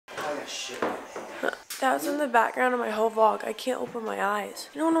That was in the background of my whole vlog. I can't open my eyes.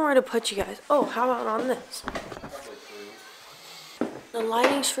 I don't know where to put you guys. Oh, how about on this? The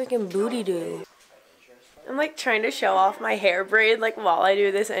lighting's freaking booty doo. I'm like trying to show off my hair braid like while I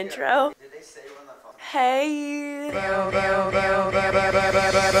do this intro. Hey.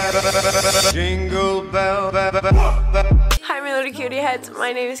 Jingle bell. Hi my little cutie heads,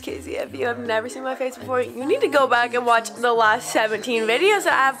 my name is Kacey. If you have never seen my face before, you need to go back and watch the last 17 videos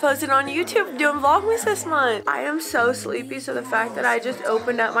that I have posted on YouTube doing Vlogmas this month. I am so sleepy, so the fact that I just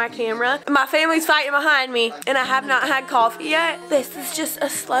opened up my camera and my family's fighting behind me and I have not had coffee yet, this is just a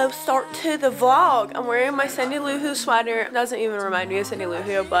slow start to the vlog. I'm wearing my Cindy Lou Who sweater. It doesn't even remind me of Cindy Lou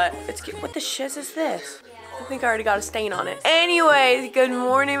Who, but it's cute. What the shiz is this? I think I already got a stain on it. Anyways, good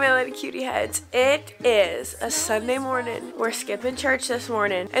morning my little cutie heads. It is a Sunday morning. We're skipping church this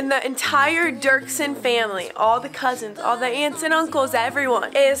morning. And the entire Dirksen family, all the cousins, all the aunts and uncles,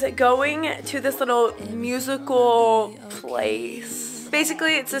 everyone is going to this little musical place.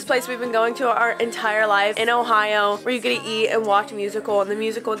 Basically, it's this place we've been going to our entire life in Ohio where you get to eat and watch a musical. And the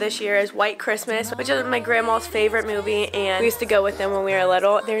musical this year is White Christmas, which is my grandma's favorite movie. And we used to go with them when we were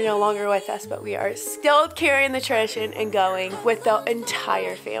little. They're no longer with us, but we are still carrying the tradition and going with the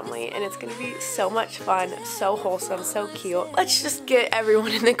entire family. And it's going to be so much fun, so wholesome, so cute. Let's just get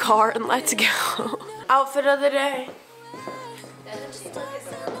everyone in the car and let's go. Outfit of the day.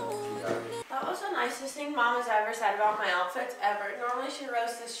 That was the nicest thing Mom has ever said about my outfits ever. Normally she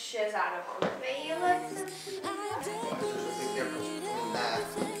roasts the shiz out of them. But you look so cute.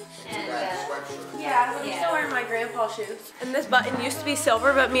 Yeah, I'm still wearing my grandpa's shoes. And this button used to be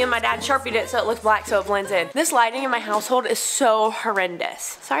silver, but me and my dad sharpied it so it looks black so it blends in. This lighting in my household is so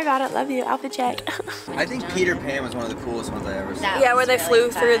horrendous. Sorry about it, love you, outfit check. I think Peter Pan was one of the coolest ones I ever saw. Yeah, where they flew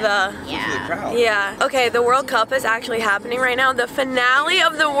through the... crowd. Yeah. Okay, the World Cup is actually happening right now. The finale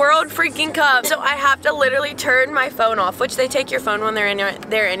of the World freaking Cup. So I have to literally turn my phone off, which they take your phone when they're in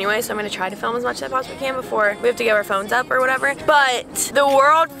there anyway, so I'm gonna try to film as much as I possibly can before we have to get our phones up or whatever. But the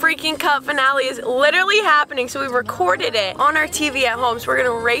World freaking Cup finale is literally happening, so we recorded it on our TV at home. So we're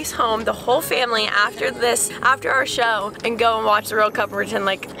gonna race home, the whole family, after our show, and go and watch the World Cup and pretend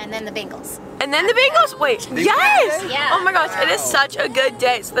like... And then the Bengals. And then the Bengals, wait, yes! Yeah. Oh my gosh, it is such a good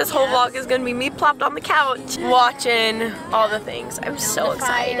day. So this whole vlog is gonna be me plopped on the couch, watching all the things. I'm so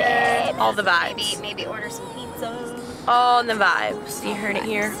excited. All the vibes. Maybe order some pizza. All the vibes. You heard it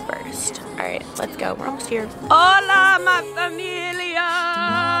here first. All right, let's go. We're almost here. Hola, my familia.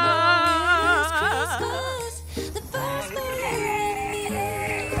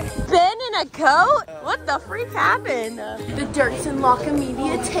 Ben in a coat? What the freak happened? The Dirksen Locka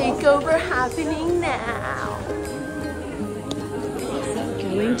Media takeover happening now.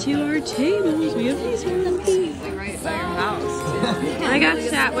 Going to our tables. We have these ones. Right by your house. I got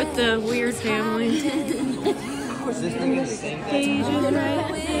sat with the weird family. Paige is right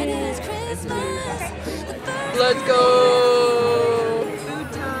there. Let's go.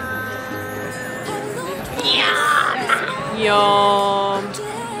 Food time. Yum.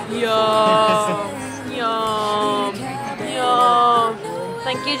 Yum. Yum. Yum.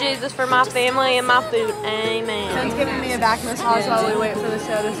 Thank you, Jesus, for my family and my food. Amen. Ben's giving me a back massage while we wait for the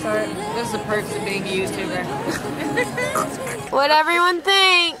show to start. This is the perks of being a YouTuber. What'd everyone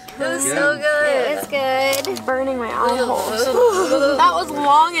think? It was so good. It was good. It's burning my eye holes. That was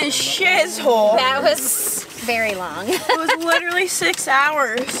long as shiz hole. That was very long. It was literally 6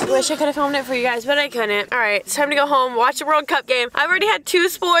 hours. I wish I could have filmed it for you guys, but I couldn't. All right, it's time to go home, watch the World Cup game. I've already had 2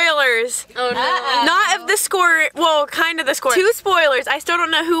 spoilers. Oh no. Not of the score, well, kind of the score. 2 spoilers. I still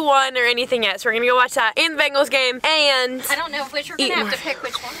don't know who won or anything yet, so we're gonna go watch that and the Bengals game. And I don't know which we're gonna have to pick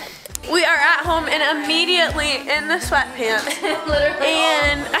which one. we are at home and immediately in the sweatpants.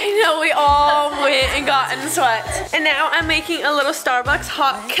 And I know we all went and got in the sweats. And now I'm making a little Starbucks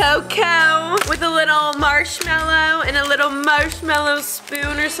hot cocoa with a little marshmallow and a little marshmallow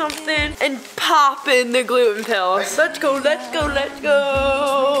spoon or something and popping the gluten pills. Let's go, let's go, let's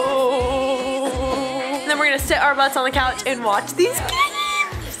go. And then we're gonna sit our butts on the couch and watch these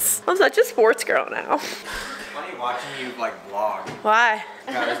games. I'm such a sports girl now. It's funny watching you like vlog. Why?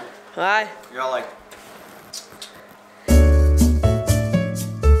 Guys, Why? you're all like...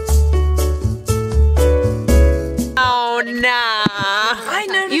 Oh, nah. I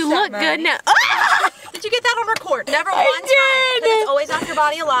noticed you look good now. Ah! Did you get that on record? Never one time. It's always after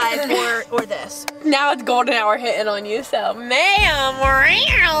Body Alive or this. Now it's golden hour hitting on you, so ma'am,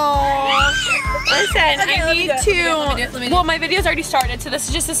 listen, I need to. Well, my video's already started, so this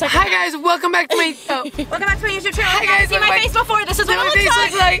is just a second. Hi guys, welcome back to my. Welcome back to my YouTube channel. Hi guys, see my face before. This is what it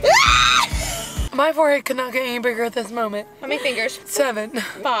looks like. I'm My forehead could not get any bigger at this moment. How many fingers? 7.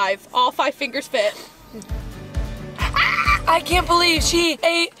 5. All 5 fingers fit. I can't believe she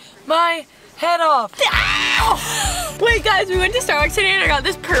ate my head off. Wait guys, we went to Starbucks today and I got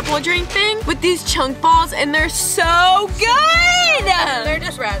this purple drink thing with these chunk balls and they're so good! They're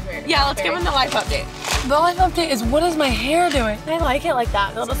just raspberry. Yeah, let's give them the life update. The life update is, what is my hair doing? I like it like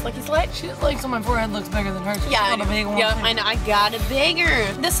that, little slicky slick. She just likes when my forehead looks bigger than hers. She's Yeah, got a big one. yeah, I know, I got it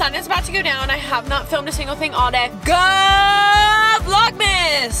bigger. The sun is about to go down. I have not filmed a single thing all day. Go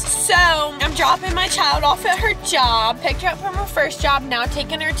Vlogmas! So, I'm dropping my child off at her job. Picked her up from her first job, now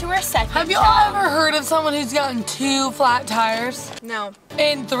taking her to her second Have you job. all ever heard of someone who's gotten 2 flat tires No.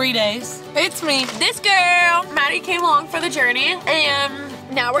 in 3 days? It's me. This girl, Maddie, came along for the journey, and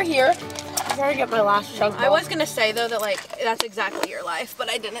now we're here. I gotta get my last chunk. I was gonna say though that like that's exactly your life, but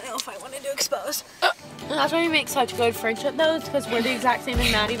I didn't know if I wanted to expose. That's why we make such good friendship though, because we're the exact same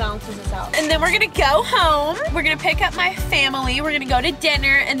and Maddie balances us out. And then we're gonna go home. We're gonna pick up my family. We're gonna go to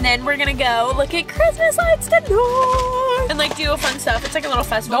dinner, and then we're gonna go look at Christmas lights tonight and like do fun stuff. It's like a little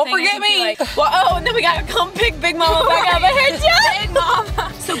festival. Don't thing. forget me. Like, well, oh, and then we gotta come pick Big Mama back up at her job. Big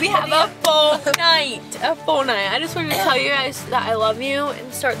Mama. So we have a full night. A full night. I just wanted to tell you guys that I love you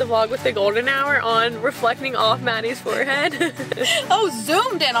and start the vlog with the golden hour on reflecting off Maddie's forehead. Oh,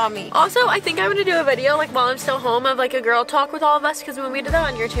 zoomed in on me. Also, I think I'm gonna do a video like while I'm still home of like a girl talk with all of us, because when we did that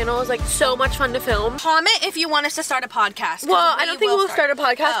on your channel, it was like so much fun to film. Comment if you want us to start a podcast. Well, I don't think we'll start a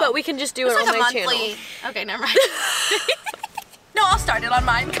podcast, but we can just do it on like my a channel. monthly. Okay, never mind. No, I'll start it on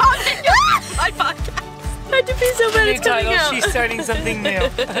mine. Comment my podcast. I have to be so bad New it's coming title, out. she's starting something new.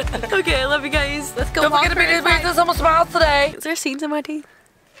 Okay, I love you guys. Let's go. Don't forget to be this business on my smile today. Is there seeds in my teeth?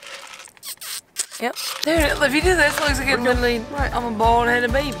 Yep. Dude, if you do this, it looks like I'm literally, I'm a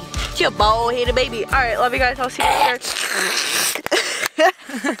bald-headed baby. You're a bald-headed baby. All right, love you guys. I'll see you later.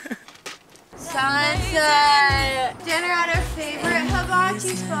 Sunset. Dinner at our favorite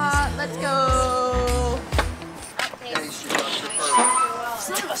hibachi spot. Let's go.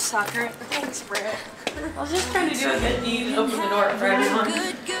 Son of a sucker. Thanks, Brett. I was just trying to do a good deed and open the door for everyone.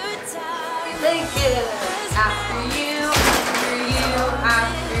 Thank you. After you, after you,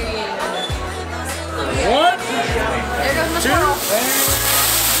 after you. What? There goes my squirrel.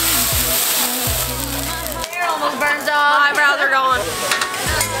 Hair almost burns off. My eyebrows are gone.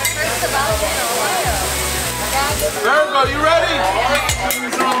 Virgo, you ready?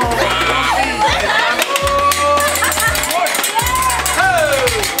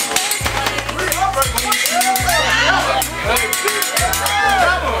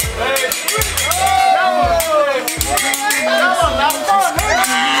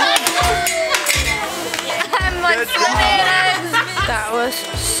 That was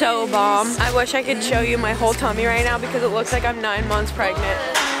so bomb. I wish I could show you my whole tummy right now because it looks like I'm 9 months pregnant.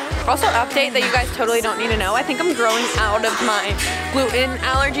 Also, update that you guys totally don't need to know. I think I'm growing out of my gluten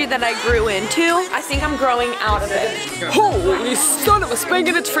allergy that I grew into. I think I'm growing out of it. Holy son of a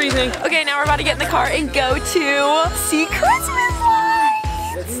spankin', it's freezing. Okay, now we're about to get in the car and go to see Christmas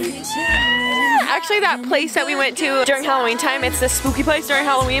lights. Actually, that place that we went to during Halloween time, it's this spooky place during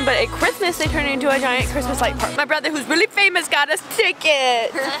Halloween, but at Christmas they turned it into a giant Christmas light park. My brother, who's really famous, got us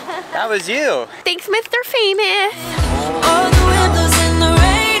tickets. That was you. Thanks, Mr. Famous. All the windows in the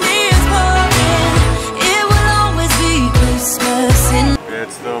rain is pouring. It will always be Christmas in.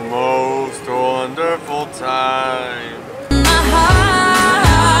 It's the most